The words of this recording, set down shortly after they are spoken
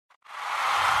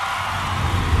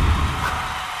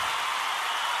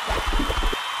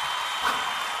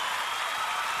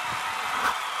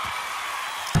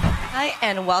Hi,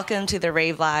 and welcome to the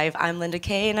Rave Live. I'm Linda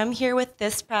Kay, and I'm here with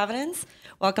This Providence.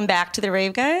 Welcome back to the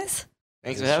Rave, guys.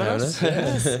 Thanks for having us.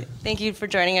 Yes. Thank you for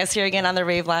joining us here again on the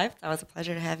Rave Live. That was a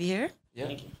pleasure to have you here. Yeah.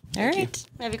 Thank you. All right.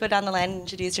 Maybe go down the line and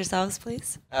introduce yourselves,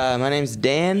 please. My name's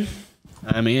Dan.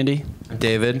 I'm Andy. I'm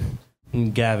David.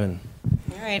 I'm Gavin.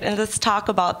 All right, and let's talk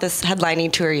about this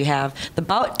headlining tour you have, the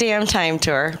About Damn Time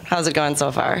Tour. How's it going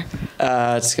so far?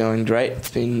 It's going great. It's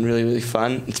been really, really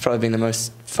fun. It's probably been the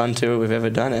most fun tour we've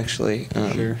ever done, actually.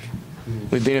 Sure.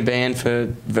 We've been a band for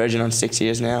Virgin on 6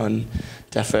 years now, and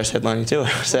it's our first headlining tour,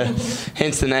 so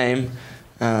hence the name.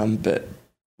 But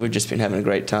we've just been having a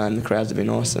great time. The crowds have been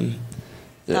awesome.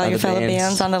 All your fellow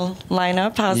bands on the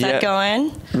lineup, how's that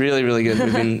going? Really, really good.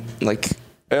 We've been,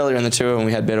 earlier in the tour when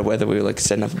we had better weather, we were,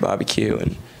 setting up a barbecue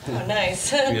and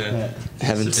nice. Yeah.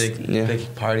 having It's a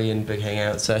big party and big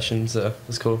hangout session, so it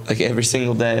was cool. Every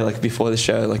single day, before the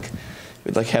show,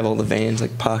 we'd have all the vans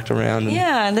parked around.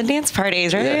 And the dance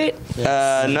parties, right?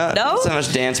 Yeah. No? Not so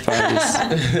much dance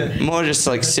parties. More just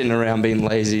sitting around being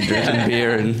lazy, drinking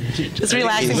beer and just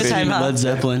relaxing the time up. Led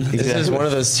Zeppelin. This is one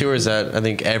of those tours that I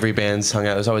think every band's hung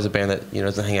out. There's always a band that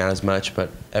doesn't hang out as much, but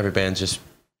every band's just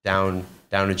down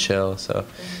to chill. So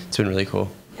it's been really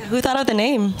cool. Who thought of the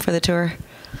name for the tour?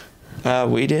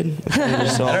 We did.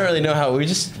 I don't really know how. We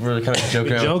just were kind of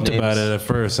joking around. Joked with about names. it at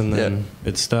first, and then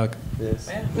it stuck. Yes.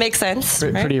 Makes sense.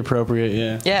 Right? Pretty appropriate,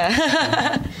 yeah.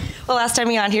 Yeah. Well, last time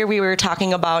you were on here, we were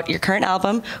talking about your current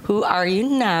album, Who Are You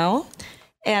Now?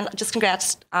 And just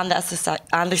congrats on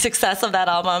the success of that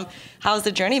album. How's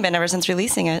the journey been ever since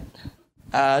releasing it?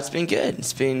 It's been good.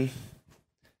 It's been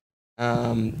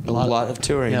a lot of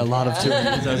touring. Yeah, a lot of touring,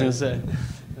 as I was going to say.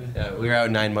 Yeah, we were out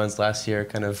 9 months last year,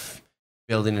 kind of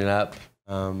building it up.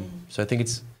 So I think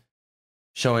it's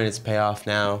showing its payoff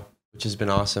now, which has been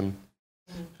awesome.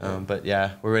 But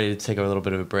yeah, we're ready to take a little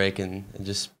bit of a break and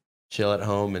just chill at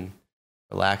home and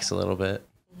relax a little bit.